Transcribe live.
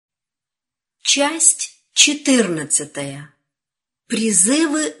Часть 14.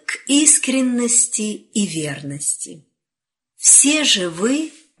 Призывы к искренности и верности. Все же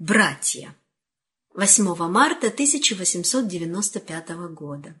вы братья. 8 марта 1895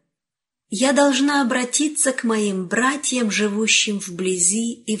 года. Я должна обратиться к моим братьям, живущим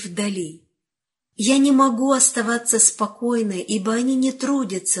вблизи и вдали. Я не могу оставаться спокойной, ибо они не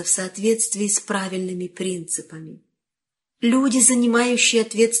трудятся в соответствии с правильными принципами. Люди, занимающие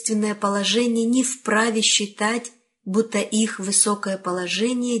ответственное положение, не вправе считать, будто их высокое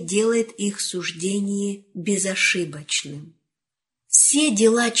положение делает их суждение безошибочным. Все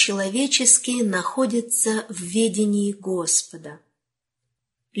дела человеческие находятся в ведении Господа.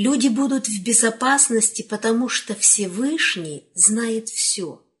 Люди будут в безопасности, потому что Всевышний знает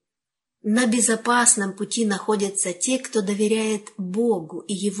все. На безопасном пути находятся те, кто доверяет Богу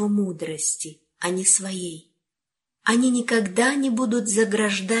и Его мудрости, а не своей. Они никогда не будут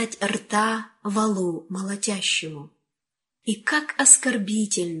заграждать рта валу молотящему. И как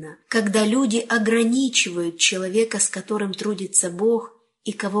оскорбительно, когда люди ограничивают человека, с которым трудится Бог,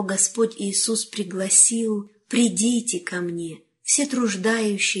 и кого Господь Иисус пригласил: «Придите ко мне, все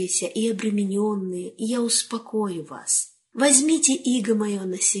труждающиеся и обремененные, и я успокою вас. Возьмите иго мое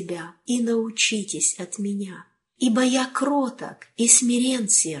на себя и научитесь от меня, ибо я кроток и смирен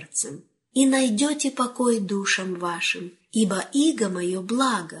сердцем, и найдете покой душам вашим, ибо иго мое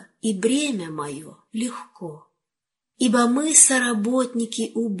благо, и бремя мое легко. Ибо мы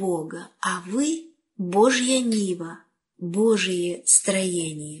соработники у Бога, а вы – Божья нива, Божие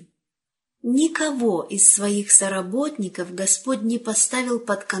строение». Никого из своих соработников Господь не поставил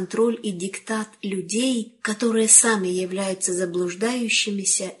под контроль и диктат людей, которые сами являются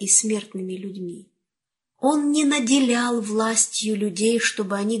заблуждающимися и смертными людьми. Он не наделял властью людей,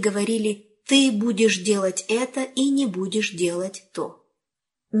 чтобы они говорили: «Ты будешь делать это и не будешь делать то».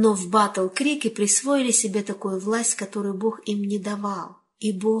 Но в Батл-Крике присвоили себе такую власть, которую Бог им не давал,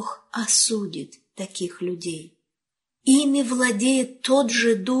 и Бог осудит таких людей. Ими владеет тот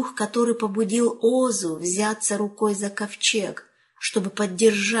же дух, который побудил Озу взяться рукой за ковчег, чтобы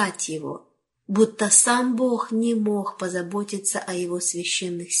поддержать его, будто сам Бог не мог позаботиться о его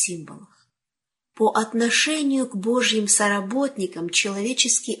священных символах. По отношению к Божьим соработникам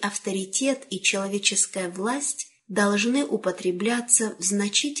человеческий авторитет и человеческая власть должны употребляться в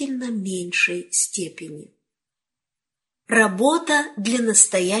значительно меньшей степени. Работа для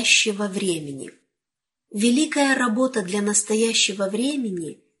настоящего времени. Великая работа для настоящего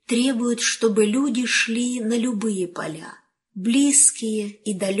времени требует, чтобы люди шли на любые поля, близкие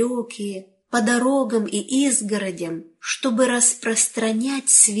и далекие, по дорогам и изгородям, чтобы распространять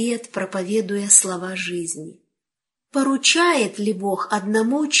свет, проповедуя слова жизни. Поручает ли Бог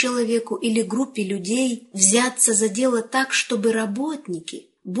одному человеку или группе людей взяться за дело так, чтобы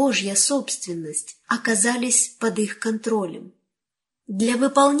работники, Божья собственность, оказались под их контролем? Для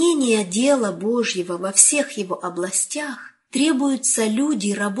выполнения дела Божьего во всех его областях требуются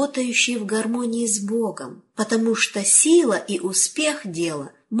люди, работающие в гармонии с Богом, потому что сила и успех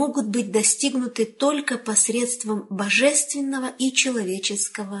дела могут быть достигнуты только посредством божественного и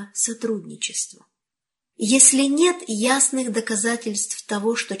человеческого сотрудничества. Если нет ясных доказательств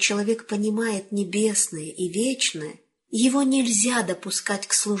того, что человек понимает небесное и вечное, его нельзя допускать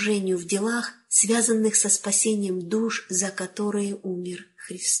к служению в делах, связанных со спасением душ, за которые умер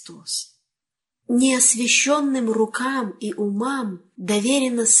Христос. Неосвященным рукам и умам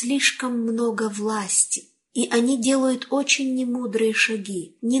доверено слишком много власти, и они делают очень немудрые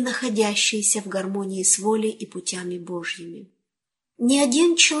шаги, не находящиеся в гармонии с волей и путями Божьими. Ни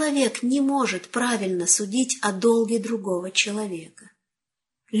один человек не может правильно судить о долге другого человека.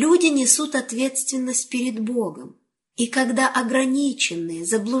 Люди несут ответственность перед Богом, и когда ограниченные,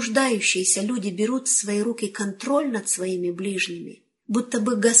 заблуждающиеся люди берут в свои руки контроль над своими ближними, будто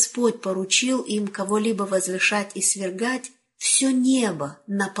бы Господь поручил им кого-либо возвышать и свергать, все небо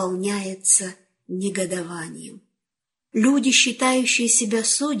наполняется негодованием. Люди, считающие себя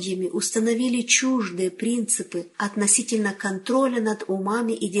судьями, установили чуждые принципы относительно контроля над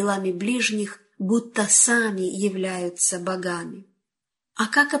умами и делами ближних, будто сами являются богами. А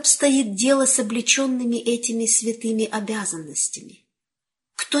как обстоит дело с облеченными этими святыми обязанностями?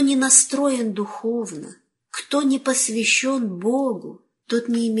 Кто не настроен духовно, кто не посвящен Богу, тот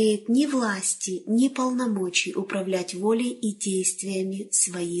не имеет ни власти, ни полномочий управлять волей и действиями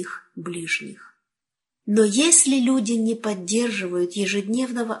своих ближних. Но если люди не поддерживают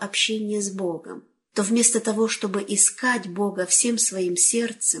ежедневного общения с Богом, то вместо того, чтобы искать Бога всем своим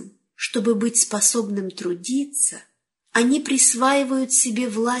сердцем, чтобы быть способным трудиться, они присваивают себе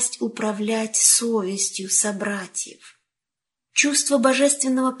власть управлять совестью собратьев. Чувство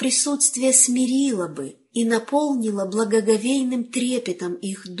божественного присутствия смирило бы и наполнило благоговейным трепетом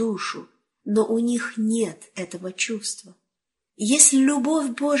их душу, но у них нет этого чувства. Если любовь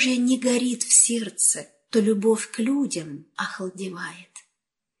Божья не горит в сердце, то любовь к людям охладевает.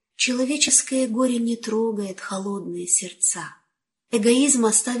 Человеческое горе не трогает холодные сердца. Эгоизм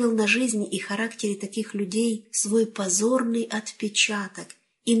оставил на жизни и характере таких людей свой позорный отпечаток,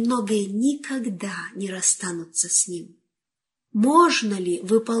 и многие никогда не расстанутся с ним. Можно ли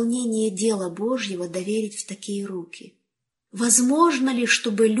выполнение дела Божьего доверить в такие руки? Возможно ли,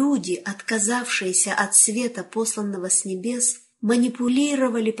 чтобы люди, отказавшиеся от света, посланного с небес,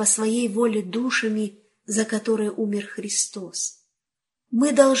 манипулировали по своей воле душами, за которые умер Христос?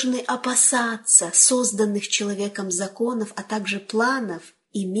 Мы должны опасаться созданных человеком законов, а также планов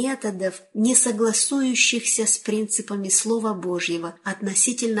и методов, не согласующихся с принципами Слова Божьего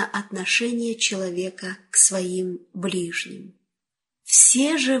относительно отношения человека к своим ближним.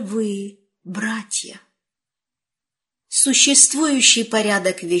 Все же вы братья. Существующий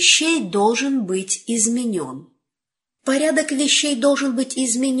порядок вещей должен быть изменен. Порядок вещей должен быть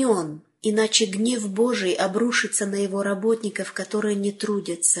изменен, иначе гнев Божий обрушится на его работников, которые не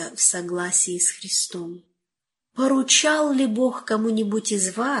трудятся в согласии с Христом. Поручал ли Бог кому-нибудь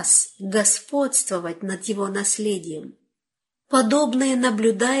из вас господствовать над его наследием? Подобное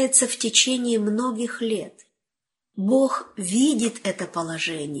наблюдается в течение многих лет. Бог видит это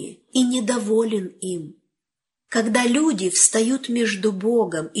положение и недоволен им. Когда люди встают между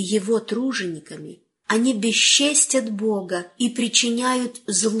Богом и Его тружениками, они бесчестят Бога и причиняют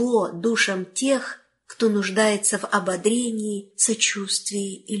зло душам тех, кто нуждается в ободрении,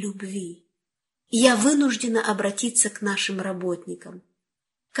 сочувствии и любви. Я вынуждена обратиться к нашим работникам.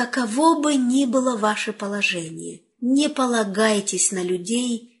 Каково бы ни было ваше положение, не полагайтесь на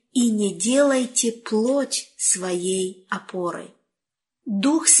людей и не делайте плоть своей опорой.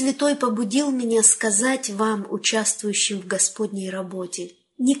 Дух Святой побудил меня сказать вам, участвующим в Господней работе,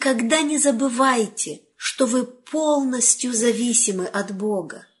 никогда не забывайте, что вы полностью зависимы от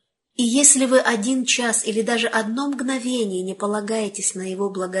Бога. И если вы 1 час или даже 1 мгновение не полагаетесь на Его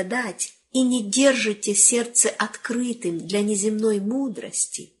благодать и не держите сердце открытым для неземной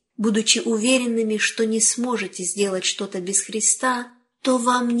мудрости, будучи уверенными, что не сможете сделать что-то без Христа, то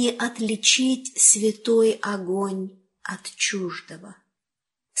вам не отличить святой огонь от чуждого.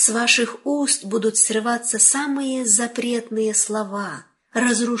 С ваших уст будут срываться самые запретные слова,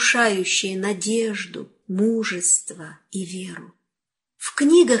 разрушающие надежду, мужество и веру. В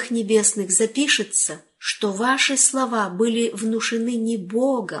книгах небесных запишется, что ваши слова были внушены не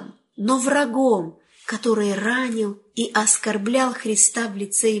Богом, но врагом, который ранил и оскорблял Христа в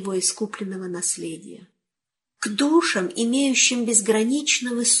лице Его искупленного наследия. К душам, имеющим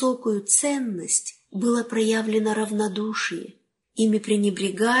безгранично высокую ценность, было проявлено равнодушие. Ими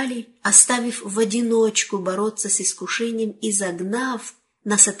пренебрегали, оставив в одиночку бороться с искушением и загнав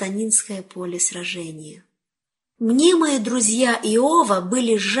на сатанинское поле сражения. Мнимые друзья Иова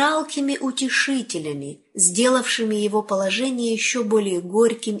были жалкими утешителями, сделавшими его положение еще более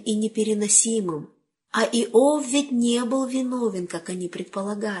горьким и непереносимым. А Иов ведь не был виновен, как они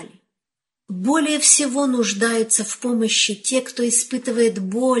предполагали. Более всего нуждаются в помощи те, кто испытывает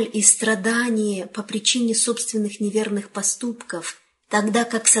боль и страдания по причине собственных неверных поступков, тогда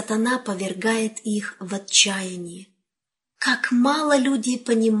как сатана повергает их в отчаяние. Как мало люди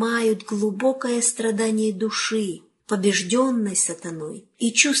понимают глубокое страдание души, побежденной сатаной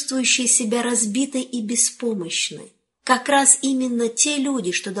и чувствующей себя разбитой и беспомощной. Как раз именно те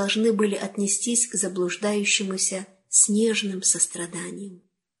люди, что должны были отнестись к заблуждающемуся с нежным состраданием.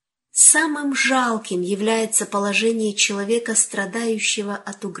 Самым жалким является положение человека, страдающего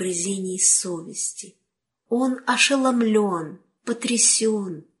от угрызений совести. Он ошеломлен,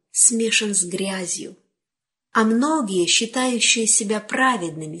 потрясен, смешан с грязью. А многие, считающие себя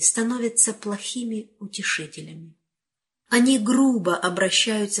праведными, становятся плохими утешителями. Они грубо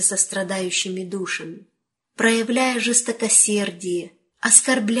обращаются со страдающими душами, проявляя жестокосердие,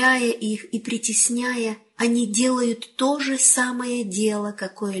 оскорбляя их и притесняя, они делают то же самое дело,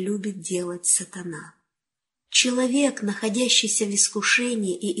 какое любит делать сатана. Человек, находящийся в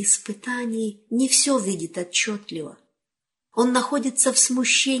искушении и испытании, не все видит отчетливо. Он находится в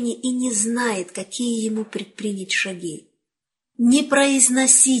смущении и не знает, какие ему предпринять шаги. Не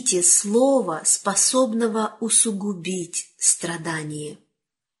произносите слова, способного усугубить страдание.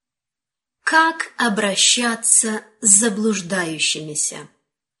 Как обращаться с заблуждающимися?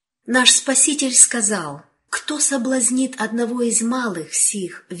 Наш Спаситель сказал: «Кто соблазнит одного из малых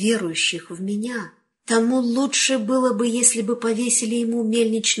сих, верующих в Меня, тому лучше было бы, если бы повесили ему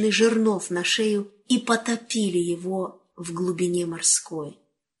мельничный жернов на шею и потопили его в глубине морской.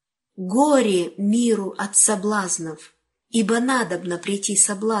 Горе миру от соблазнов, ибо надобно прийти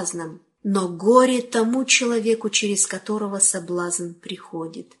соблазном, но горе тому человеку, через которого соблазн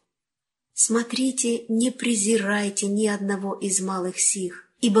приходит. Смотрите, не презирайте ни одного из малых сих,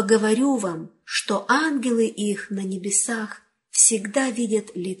 ибо говорю вам, что ангелы их на небесах всегда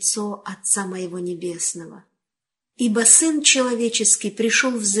видят лицо Отца моего Небесного. Ибо Сын Человеческий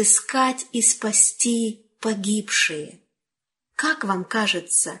пришел взыскать и спасти погибшие. Как вам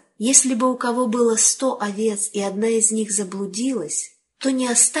кажется, если бы у кого было 100 овец, и одна из них заблудилась, то не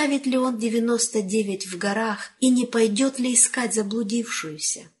оставит ли он 99 в горах и не пойдет ли искать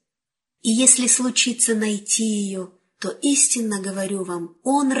заблудившуюся? И если случится найти ее, то истинно говорю вам,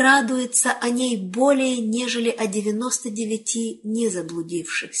 он радуется о ней более, нежели о 99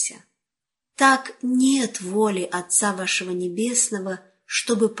 незаблудившихся. Так нет воли Отца вашего Небесного,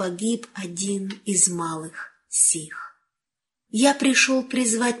 чтобы погиб один из малых сих. Я пришел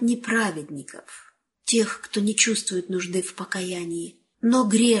призвать не праведников, тех, кто не чувствует нужды в покаянии, но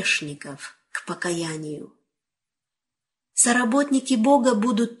грешников к покаянию. Соработники Бога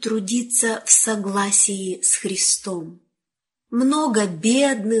будут трудиться в согласии с Христом. Много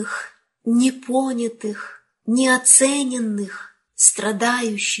бедных, непонятых, неоцененных,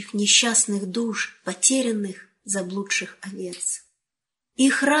 страдающих, несчастных душ, потерянных, заблудших овец.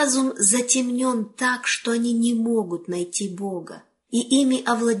 Их разум затемнен так, что они не могут найти Бога, и ими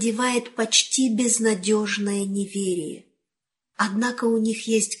овладевает почти безнадежное неверие. Однако у них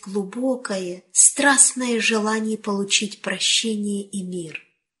есть глубокое, страстное желание получить прощение и мир.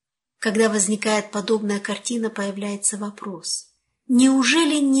 Когда возникает подобная картина, появляется вопрос: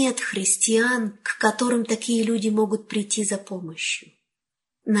 неужели нет христиан, к которым такие люди могут прийти за помощью?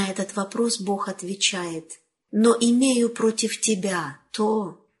 На этот вопрос Бог отвечает: «Но имею против тебя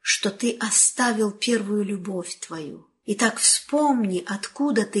то, что ты оставил первую любовь твою. Итак, вспомни,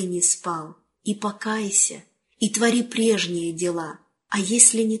 откуда ты не спал, и покайся, и твори прежние дела. А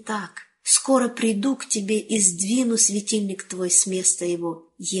если не так, скоро приду к тебе и сдвину светильник твой с места его,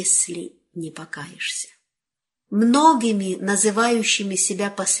 если не покаешься». Многими, называющими себя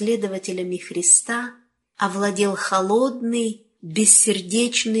последователями Христа, овладел холодный,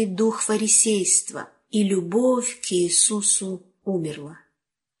 бессердечный дух фарисейства, и любовь к Иисусу умерла.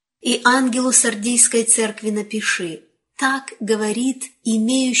 И ангелу Сардийской церкви напиши: так говорит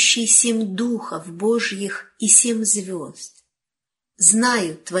имеющий 7 духов Божьих и 7 звезд.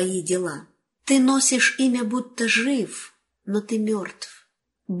 Знаю твои дела. Ты носишь имя, будто жив, но ты мертв.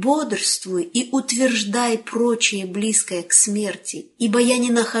 Бодрствуй и утверждай прочее, близкое к смерти, ибо я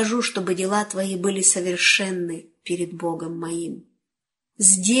не нахожу, чтобы дела твои были совершенны перед Богом моим.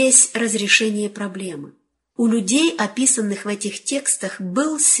 Здесь разрешение проблемы. У людей, описанных в этих текстах,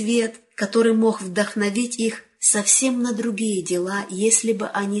 был свет, который мог вдохновить их совсем на другие дела, если бы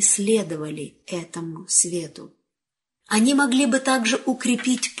они следовали этому свету. Они могли бы также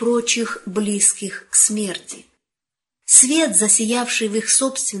укрепить прочих, близких к смерти. Свет, засиявший в их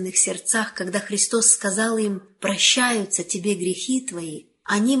собственных сердцах, когда Христос сказал им: «Прощаются тебе грехи твои»,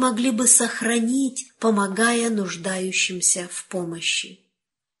 они могли бы сохранить, помогая нуждающимся в помощи.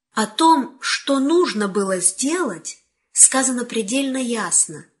 О том, что нужно было сделать, сказано предельно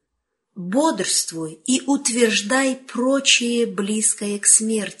ясно: «Бодрствуй и утверждай прочее, близкое к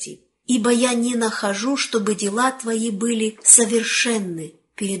смерти, ибо я не нахожу, чтобы дела твои были совершенны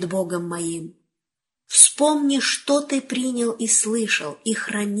перед Богом моим. Вспомни, что ты принял и слышал, и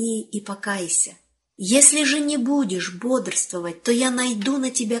храни, и покайся. Если же не будешь бодрствовать, то я найду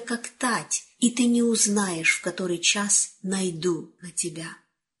на тебя как тать, и ты не узнаешь, в который час найду на тебя».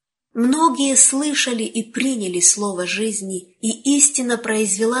 Многие слышали и приняли слово жизни, и истина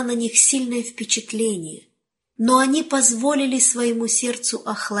произвела на них сильное впечатление, но они позволили своему сердцу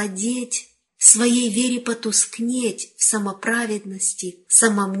охладеть, своей вере потускнеть в самоправедности,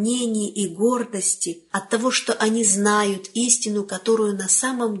 самомнении и гордости от того, что они знают истину, которую на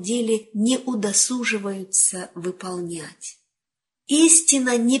самом деле не удосуживаются выполнять.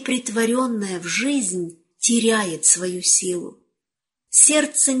 Истина, не претворенная в жизнь, теряет свою силу.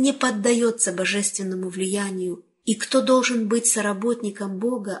 Сердце не поддается божественному влиянию, и кто должен быть соработником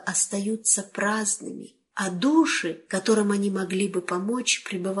Бога, остаются праздными, а души, которым они могли бы помочь,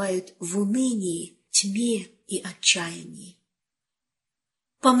 пребывают в унынии, тьме и отчаянии.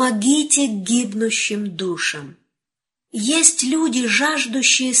 Помогите гибнущим душам. Есть люди,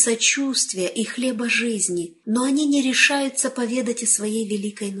 жаждущие сочувствия и хлеба жизни, но они не решаются поведать о своей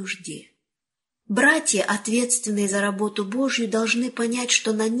великой нужде. Братья, ответственные за работу Божью, должны понять,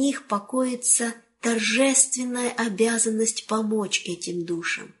 что на них покоится торжественная обязанность помочь этим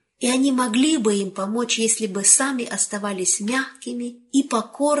душам. и они могли бы им помочь, если бы сами оставались мягкими и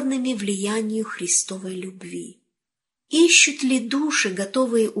покорными влиянию Христовой любви. Ищут ли души,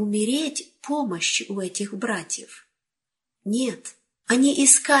 готовые умереть, помощи у этих братьев? Нет, они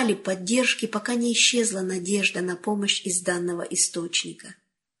искали поддержки, пока не исчезла надежда на помощь из данного источника.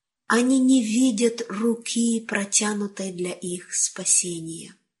 Они не видят руки, протянутой для их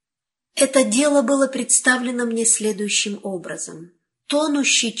спасения. Это дело было представлено мне следующим образом.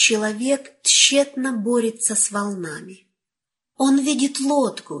 Тонущий человек тщетно борется с волнами. Он видит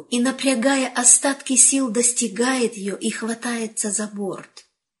лодку и, напрягая остатки сил, достигает ее и хватается за борт.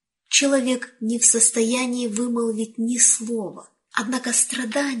 Человек не в состоянии вымолвить ни слова, однако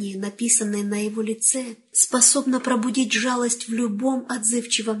страдание, написанное на его лице, способно пробудить жалость в любом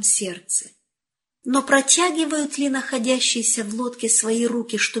отзывчивом сердце. Но протягивают ли находящиеся в лодке свои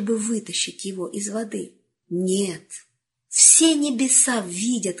руки, чтобы вытащить его из воды? Нет. Все небеса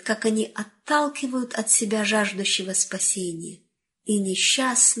видят, как они отталкивают от себя жаждущего спасения, и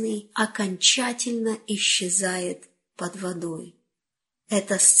несчастный окончательно исчезает под водой.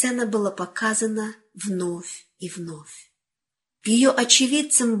 Эта сцена была показана вновь и вновь. Ее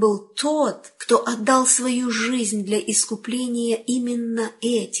очевидцем был тот, кто отдал свою жизнь для искупления именно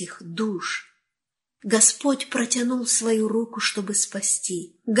этих душ. Господь протянул свою руку, чтобы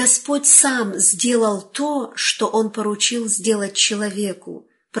спасти. Господь сам сделал то, что Он поручил сделать человеку,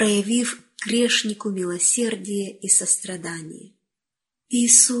 проявив грешнику милосердие и сострадание.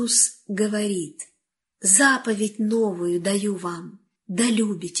 Иисус говорит: «Заповедь новую даю вам, да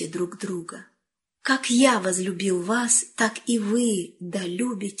любите друг друга. Как я возлюбил вас, так и вы да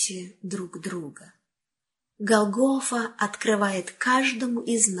любите друг друга». Голгофа открывает каждому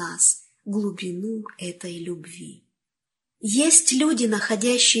из нас глубину этой любви. Есть люди,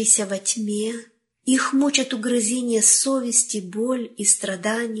 находящиеся во тьме, их мучат угрызения совести, боль и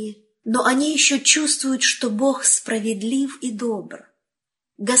страдания, но они еще чувствуют, что Бог справедлив и добр.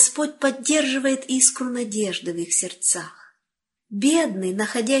 Господь поддерживает искру надежды в их сердцах. Бедный,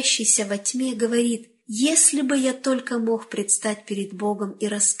 находящийся во тьме, говорит: «Если бы я только мог предстать перед Богом и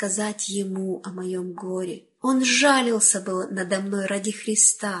рассказать Ему о моем горе, Он сжалился бы надо мной ради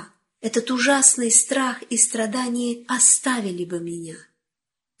Христа. Этот ужасный страх и страдания оставили бы меня».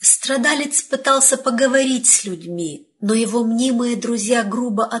 Страдалец пытался поговорить с людьми, но его мнимые друзья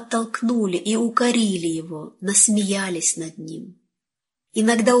грубо оттолкнули и укорили его, насмеялись над ним.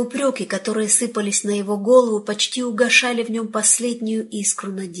 Иногда упреки, которые сыпались на его голову, почти угашали в нем последнюю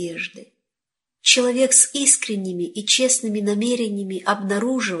искру надежды. Человек с искренними и честными намерениями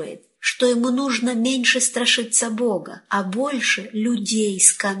обнаруживает, что ему нужно меньше страшиться Бога, а больше людей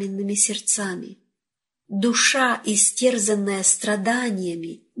с каменными сердцами. Душа, истерзанная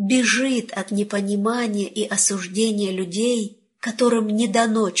страданиями, бежит от непонимания и осуждения людей, которым не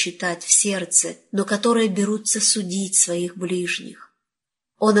дано читать в сердце, но которые берутся судить своих ближних.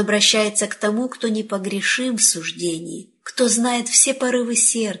 Он обращается к тому, кто непогрешим в суждении, кто знает все порывы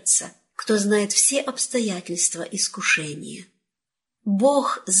сердца, кто знает все обстоятельства искушения.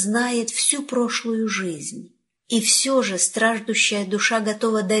 Бог знает всю прошлую жизнь, и все же страждущая душа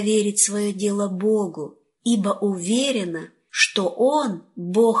готова доверить свое дело Богу, ибо уверена, что Он –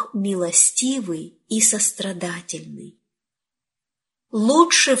 Бог милостивый и сострадательный.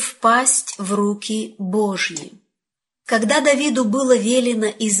 Лучше впасть в руки Божьи. Когда Давиду было велено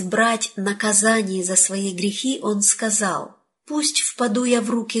избрать наказание за свои грехи, он сказал: «Пусть впаду я в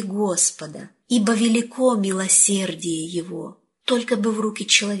руки Господа, ибо велико милосердие Его, только бы в руки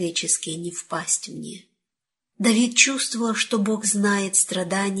человеческие не впасть мне». Давид чувствовал, что Бог знает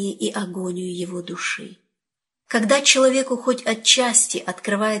страдания и агонию его души. Когда человеку хоть отчасти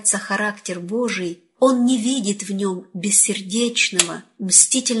открывается характер Божий, он не видит в нем бессердечного,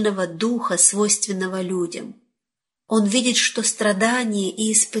 мстительного духа, свойственного людям. Он видит, что страдания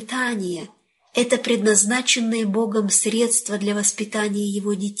и испытания – это предназначенные Богом средства для воспитания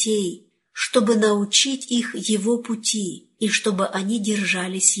Его детей, чтобы научить их Его пути и чтобы они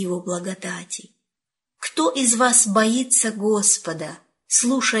держались Его благодати. Кто из вас боится Господа,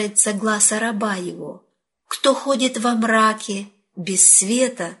 слушается гласа раба Его? Кто ходит во мраке, без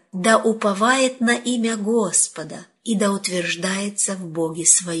света, да уповает на имя Господа и да утверждается в Боге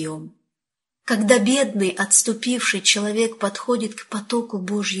своем. Когда бедный, отступивший человек подходит к потоку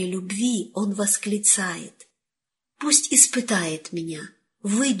Божьей любви, он восклицает: «Пусть испытает меня,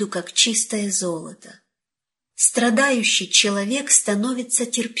 выйду как чистое золото». Страдающий человек становится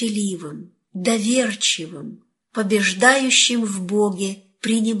терпеливым, доверчивым, побеждающим в Боге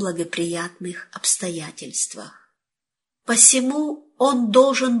при неблагоприятных обстоятельствах. Посему он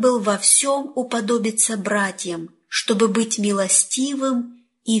должен был во всем уподобиться братьям, чтобы быть милостивым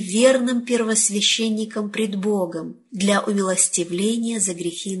и верным первосвященником пред Богом для умилостивления за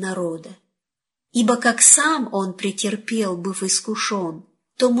грехи народа. Ибо как сам он претерпел, быв искушен,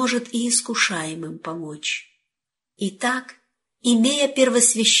 то может и искушаемым помочь. Итак, имея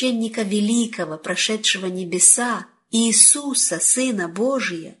первосвященника великого, прошедшего небеса, Иисуса, Сына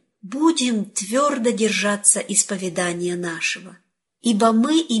Божия, будем твердо держаться исповедания нашего. Ибо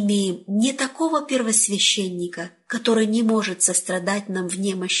мы имеем не такого первосвященника, который не может сострадать нам в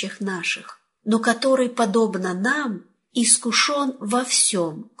немощах наших, но который, подобно нам, искушен во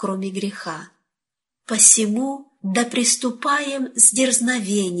всем, кроме греха. Посему да приступаем с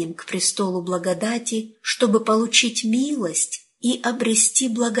дерзновением к престолу благодати, чтобы получить милость и обрести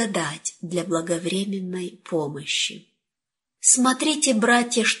благодать для благовременной помощи. Смотрите,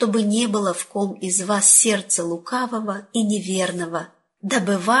 братья, чтобы не было в ком из вас сердца лукавого и неверного,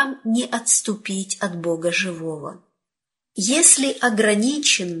 дабы вам не отступить от Бога живого. Если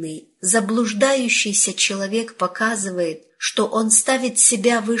ограниченный, заблуждающийся человек показывает, что он ставит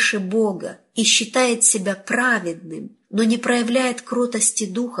себя выше Бога и считает себя праведным, но не проявляет кротости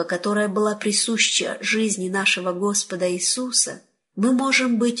духа, которая была присуща жизни нашего Господа Иисуса, мы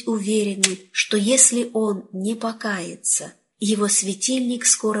можем быть уверены, что если он не покается, его светильник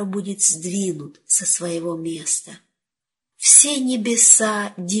скоро будет сдвинут со своего места. Все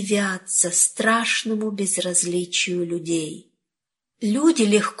небеса дивятся страшному безразличию людей. Люди,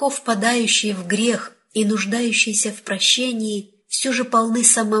 легко впадающие в грех и нуждающиеся в прощении, все же полны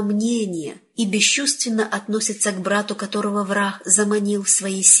самомнения и бесчувственно относятся к брату, которого враг заманил в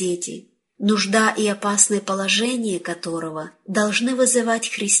свои сети, нужда и опасное положение которого должны вызывать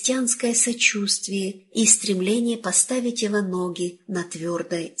христианское сочувствие и стремление поставить его ноги на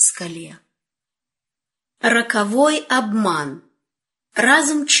твердой скале. Роковой обман.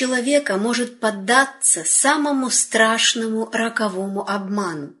 Разум человека может поддаться самому страшному роковому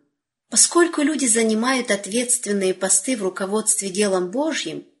обману. Поскольку люди занимают ответственные посты в руководстве делом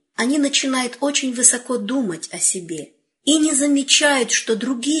Божьим, они начинают очень высоко думать о себе и не замечают, что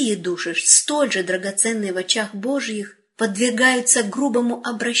другие души, столь же драгоценные в очах Божьих, подвергаются грубому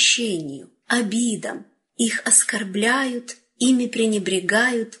обращению, обидам, их оскорбляют, ими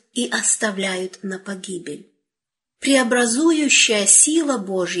пренебрегают и оставляют на погибель. Преобразующая сила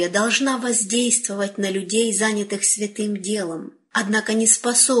Божья должна воздействовать на людей, занятых святым делом, однако не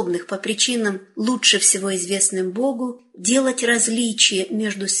способных по причинам, лучше всего известным Богу, делать различие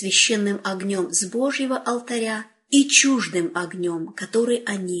между священным огнем с Божьего алтаря и чуждым огнем, который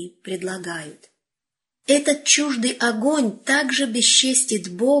они предлагают. Этот чуждый огонь также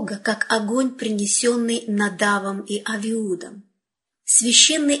бесчестит Бога, как огонь, принесенный Надавом и Авиудом.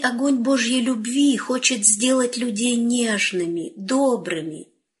 Священный огонь Божьей любви хочет сделать людей нежными, добрыми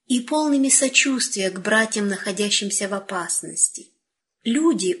и полными сочувствия к братьям, находящимся в опасности.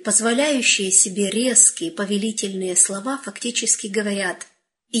 Люди, позволяющие себе резкие повелительные слова, фактически говорят: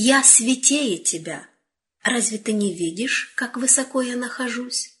 «Я святее тебя. Разве ты не видишь, как высоко я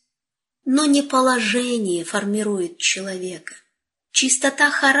нахожусь?» Но не положение формирует человека. Чистота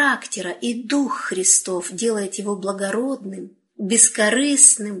характера и дух Христов делает его благородным,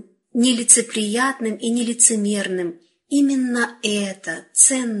 бескорыстным, нелицеприятным и нелицемерным. Именно это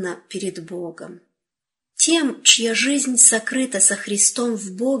ценно перед Богом. Тем, чья жизнь сокрыта со Христом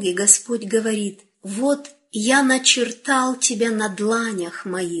в Боге, Господь говорит: «Вот я начертал тебя на дланях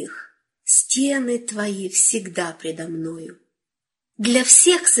моих, стены твои всегда предо мною». Для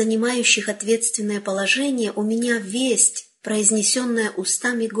всех, занимающих ответственное положение, у меня весть, произнесенная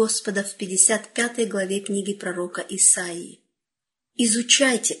устами Господа в 55 главе книги пророка Исаии.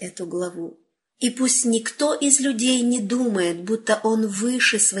 Изучайте эту главу, и пусть никто из людей не думает, будто он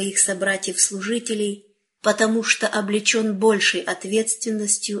выше своих собратьев-служителей, потому что облечен большей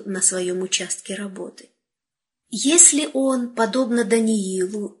ответственностью на своем участке работы. Если он, подобно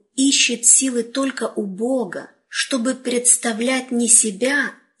Даниилу, ищет силы только у Бога, чтобы представлять не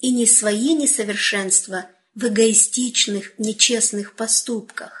себя и не свои несовершенства в эгоистичных, нечестных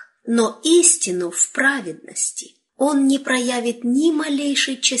поступках, но истину в праведности, он не проявит ни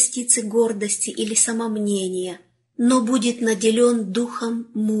малейшей частицы гордости или самомнения, но будет наделен духом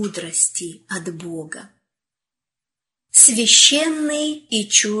мудрости от Бога. Священный и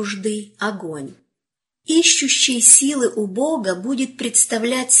чуждый огонь. Ищущий силы у Бога будет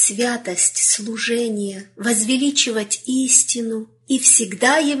представлять святость служения, возвеличивать истину и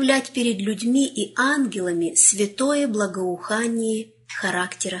всегда являть перед людьми и ангелами святое благоухание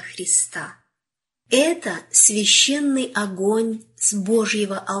характера Христа. Это священный огонь с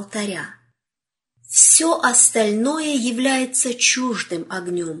Божьего алтаря. Все остальное является чуждым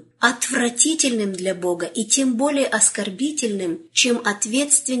огнем, отвратительным для Бога и тем более оскорбительным, чем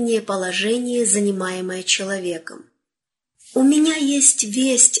ответственнее положение, занимаемое человеком. У меня есть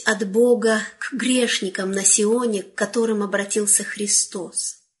весть от Бога к грешникам на Сионе, к которым обратился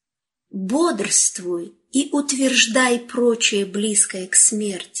Христос. Бодрствуй и утверждай прочее близкое к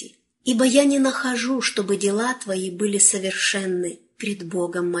смерти, ибо я не нахожу, чтобы дела твои были совершенны пред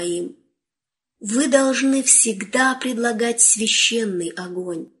Богом моим. Вы должны всегда предлагать священный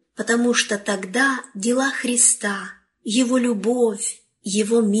огонь, потому что тогда дела Христа, Его любовь,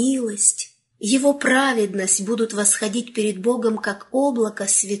 Его милость, Его праведность будут восходить перед Богом как облако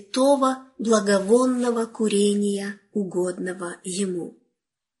святого, благовонного курения, угодного Ему.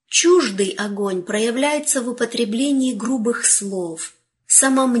 Чуждый огонь проявляется в употреблении грубых слов,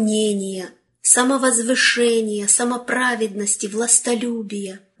 самомнения, самовозвышения, самоправедности,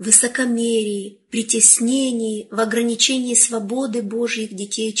 властолюбия, высокомерии, притеснении, в ограничении свободы Божьих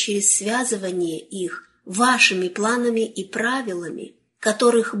детей через связывание их вашими планами и правилами,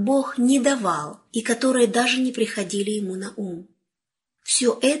 которых Бог не давал и которые даже не приходили ему на ум.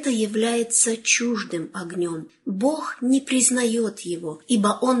 Все это является чуждым огнем. Бог не признает его,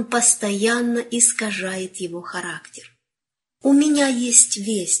 ибо он постоянно искажает его характер. У меня есть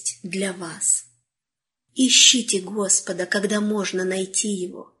весть для вас. Ищите Господа, когда можно найти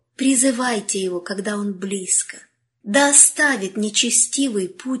Его. Призывайте Его, когда Он близко. Да оставит нечестивый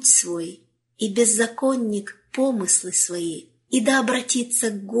путь свой и беззаконник помыслы свои, и да обратится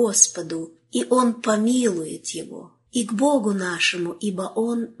к Господу, и Он помилует его, и к Богу нашему, ибо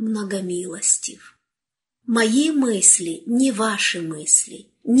Он многомилостив. Мои мысли не ваши мысли,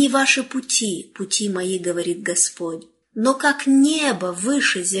 не ваши пути, пути мои, говорит Господь. Но как небо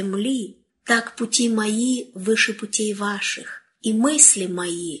выше земли, так пути мои выше путей ваших, и мысли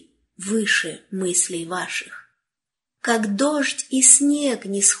мои выше мыслей ваших. Как дождь и снег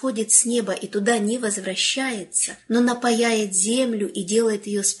не сходит с неба и туда не возвращается, но напояет землю и делает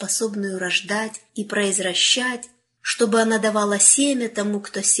ее способную рождать и произращать, чтобы она давала семя тому,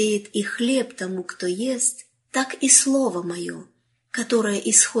 кто сеет, и хлеб тому, кто ест, так и слово мое, которое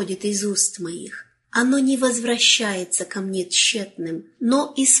исходит из уст моих, оно не возвращается ко мне тщетным,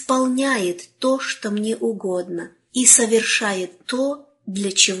 но исполняет то, что мне угодно, и совершает то,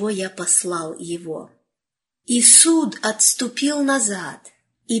 для чего я послал его. И суд отступил назад,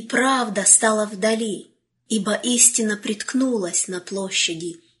 и правда стала вдали, ибо истина приткнулась на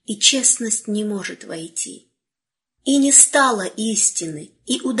площади, и честность не может войти. И не стало истины,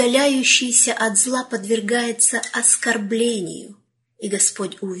 и удаляющийся от зла подвергается оскорблению. И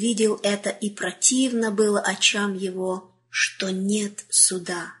Господь увидел это, и противно было очам его, что нет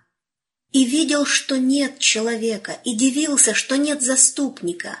суда. И видел, что нет человека, и дивился, что нет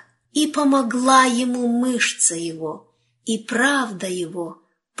заступника, и помогла ему мышца его, и правда его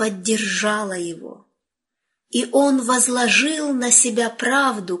поддержала его. И он возложил на себя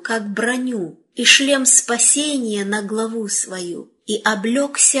правду, как броню, и шлем спасения на главу свою, и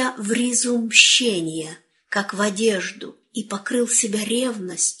облегся в ризу мщения, как в одежду, и покрыл себя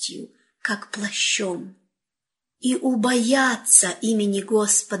ревностью, как плащом. И убоятся имени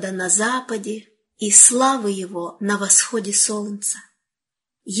Господа на западе, и славы Его на восходе солнца.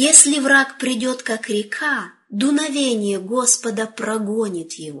 Если враг придет, как река, дуновение Господа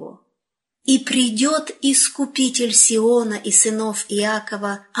прогонит его. И придет Искупитель Сиона и сынов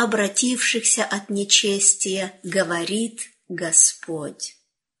Иакова, обратившихся от нечестия, говорит Господь.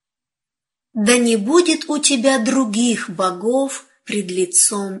 Да не будет у тебя других богов пред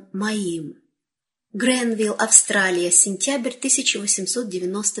лицом моим. Гренвилл, Австралия, сентябрь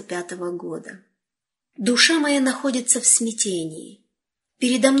 1895 года. Душа моя находится в смятении.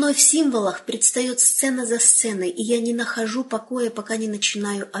 Передо мной в символах предстает сцена за сценой, и я не нахожу покоя, пока не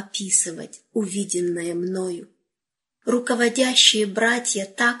начинаю описывать увиденное мною. Руководящие братья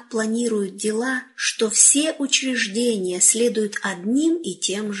так планируют дела, что все учреждения следуют одним и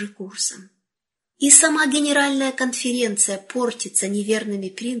тем же курсом. И сама Генеральная конференция портится неверными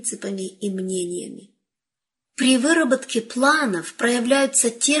принципами и мнениями. При выработке планов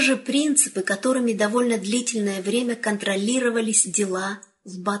проявляются те же принципы, которыми довольно длительное время контролировались дела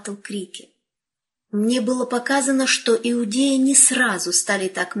в Батл-Крике. Мне было показано, что иудеи не сразу стали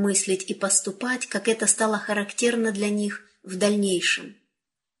так мыслить и поступать, как это стало характерно для них в дальнейшем.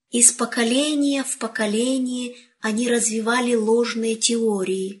 Из поколения в поколение они развивали ложные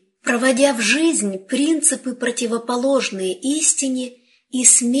теории, проводя в жизнь принципы, противоположные истине, и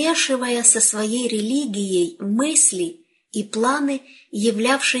смешивая со своей религией мысли и планы,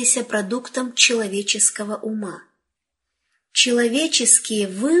 являвшиеся продуктом человеческого ума. Человеческие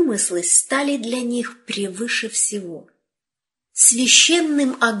вымыслы стали для них превыше всего.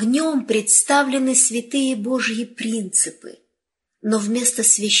 Священным огнем представлены святые Божьи принципы, но вместо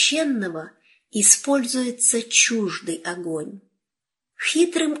священного используется чуждый огонь.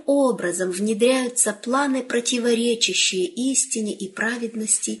 Хитрым образом внедряются планы, противоречащие истине и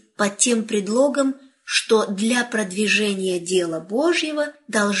праведности, под тем предлогом, что для продвижения дела Божьего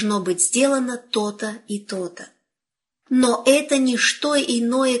должно быть сделано то-то и то-то. Но это не что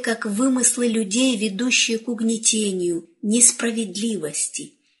иное, как вымыслы людей, ведущие к угнетению,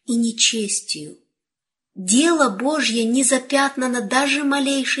 несправедливости и нечестию. Дело Божье не запятнано даже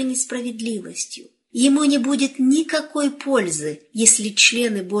малейшей несправедливостью. Ему не будет никакой пользы, если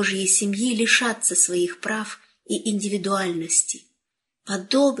члены Божьей семьи лишатся своих прав и индивидуальности.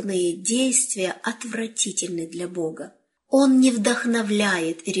 Подобные действия отвратительны для Бога. Он не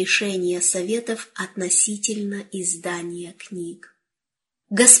вдохновляет решения советов относительно издания книг.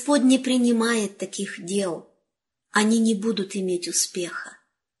 Господь не принимает таких дел. Они не будут иметь успеха.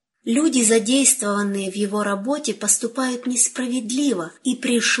 Люди, задействованные в его работе, поступают несправедливо, и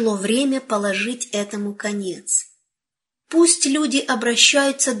пришло время положить этому конец. Пусть люди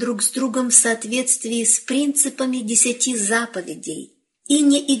обращаются друг с другом в соответствии с принципами 10 заповедей и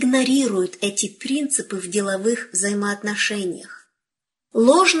не игнорируют эти принципы в деловых взаимоотношениях.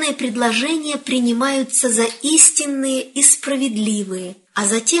 Ложные предложения принимаются за истинные и справедливые, а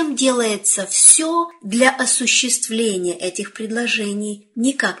затем делается все для осуществления этих предложений,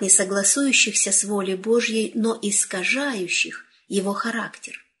 никак не согласующихся с волей Божьей, но искажающих его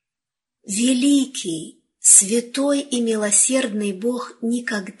характер. Великий, святой и милосердный Бог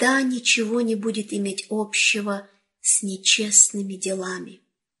никогда ничего не будет иметь общего с нечестными делами.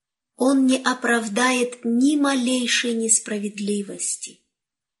 Он не оправдает ни малейшей несправедливости.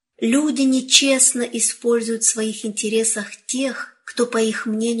 Люди нечестно используют в своих интересах тех, кто, по их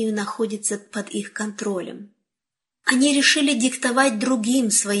мнению, находится под их контролем. Они решили диктовать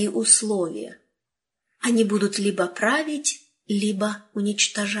другим свои условия. Они будут либо править, либо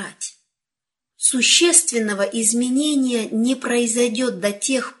уничтожать. Существенного изменения не произойдет до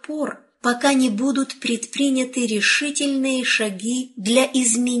тех пор, пока не будут предприняты решительные шаги для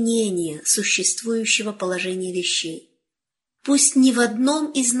изменения существующего положения вещей. Пусть ни в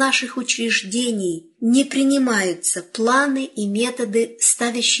одном из наших учреждений не принимаются планы и методы,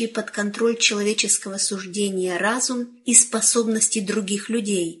 ставящие под контроль человеческого суждения разум и способности других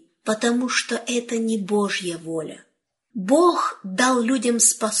людей, потому что это не Божья воля. Бог дал людям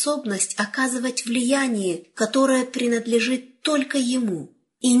способность оказывать влияние, которое принадлежит только Ему.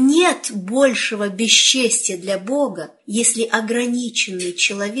 И нет большего бесчестия для Бога, если ограниченный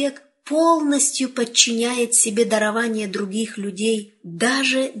человек полностью подчиняет себе дарование других людей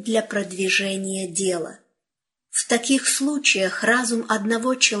даже для продвижения дела. В таких случаях разум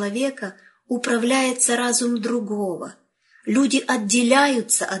одного человека управляется разумом другого. Люди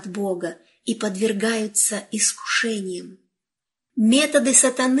отделяются от Бога и подвергаются искушениям. Методы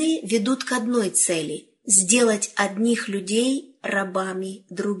сатаны ведут к одной цели – сделать одних людей рабами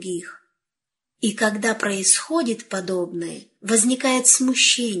других. И когда происходит подобное, возникает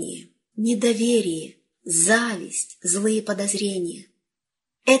смущение, недоверие, зависть, злые подозрения.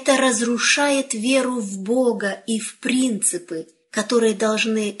 Это разрушает веру в Бога и в принципы, которые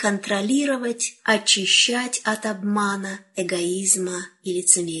должны контролировать, очищать от обмана, эгоизма и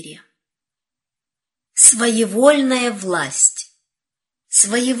лицемерия. Своевольная власть.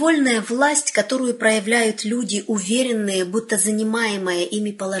 Своевольная власть, которую проявляют люди, уверенные, будто занимаемое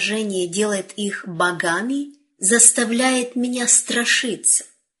ими положение делает их богами, заставляет меня страшиться.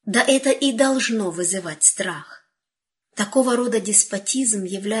 Да это и должно вызывать страх. Такого рода деспотизм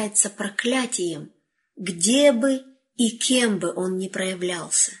является проклятием, где бы и кем бы он ни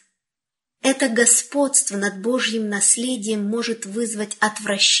проявлялся. Это господство над Божьим наследием может вызвать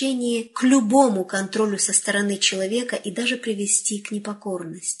отвращение к любому контролю со стороны человека и даже привести к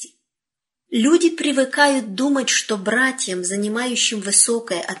непокорности. Люди привыкают думать, что братьям, занимающим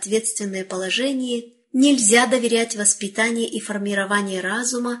высокое ответственное положение, нельзя доверять воспитание и формирование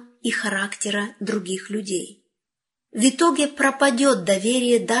разума и характера других людей. В итоге пропадет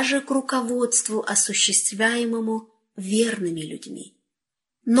доверие даже к руководству, осуществляемому верными людьми.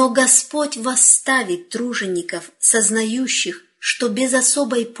 Но Господь восставит тружеников, сознающих, что без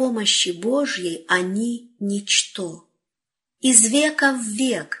особой помощи Божьей они ничто. Из века в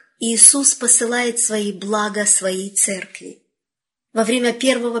век Иисус посылает свои блага своей церкви. Во время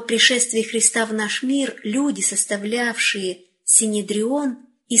первого пришествия Христа в наш мир люди, составлявшие Синедрион,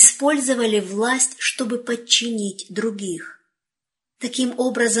 использовали власть, чтобы подчинить других. Таким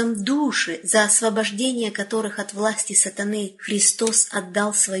образом, души, за освобождение которых от власти сатаны Христос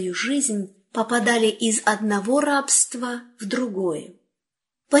отдал свою жизнь, попадали из одного рабства в другое.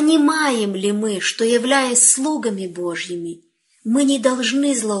 Понимаем ли мы, что, являясь слугами Божьими, мы не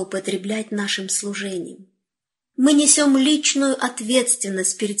должны злоупотреблять нашим служением? Мы несем личную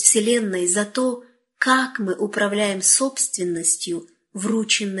ответственность перед Вселенной за то, как мы управляем собственностью,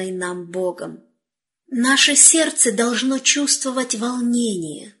 врученной нам Богом. Наше сердце должно чувствовать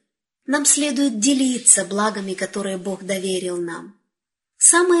волнение. Нам следует делиться благами, которые Бог доверил нам.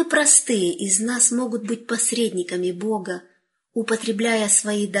 Самые простые из нас могут быть посредниками Бога, употребляя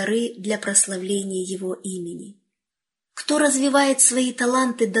свои дары для прославления Его имени. Кто развивает свои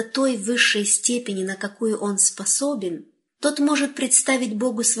таланты до той высшей степени, на какую он способен, тот может представить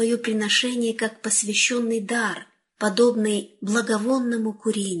Богу свое приношение как посвященный дар, подобный благовонному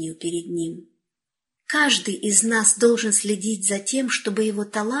курению перед Ним. Каждый из нас должен следить за тем, чтобы его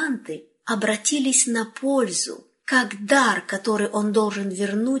таланты обратились на пользу, как дар, который он должен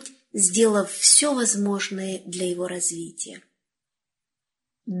вернуть, сделав все возможное для его развития.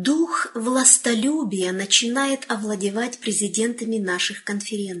 Дух властолюбия начинает овладевать президентами наших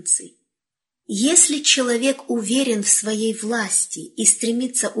конференций. Если человек уверен в своей власти и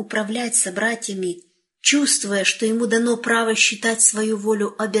стремится управлять собратьями, чувствуя, что ему дано право считать свою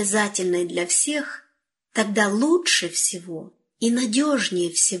волю обязательной для всех, тогда лучше всего и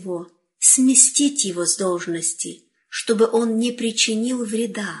надежнее всего сместить его с должности, чтобы он не причинил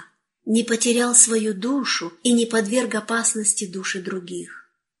вреда, не потерял свою душу и не подверг опасности души других.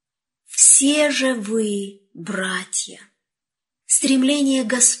 Все же вы, братья. Стремление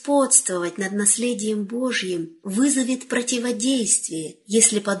господствовать над наследием Божьим вызовет противодействие,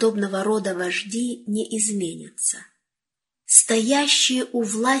 если подобного рода вожди не изменятся. Стоящие у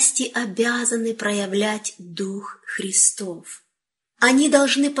власти обязаны проявлять Дух Христов. Они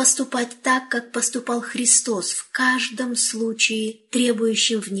должны поступать так, как поступал Христос в каждом случае,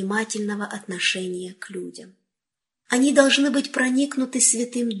 требующем внимательного отношения к людям. Они должны быть проникнуты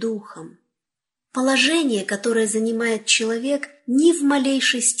Святым Духом. Положение, которое занимает человек, ни в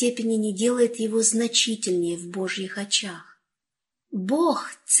малейшей степени не делает его значительнее в Божьих очах.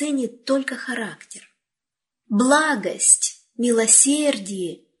 Бог ценит только характер. Благость,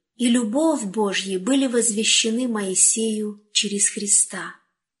 милосердие и любовь Божьи были возвещены Моисею через Христа.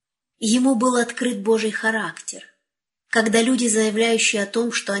 Ему был открыт Божий характер. Когда люди, заявляющие о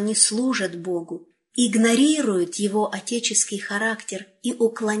том, что они служат Богу, игнорируют Его отеческий характер и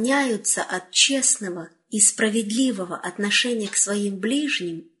уклоняются от честного и справедливого отношения к своим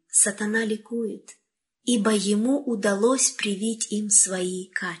ближним, сатана ликует, ибо ему удалось привить им свои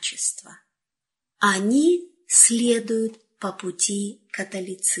качества. Они следуют по пути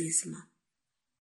католицизма.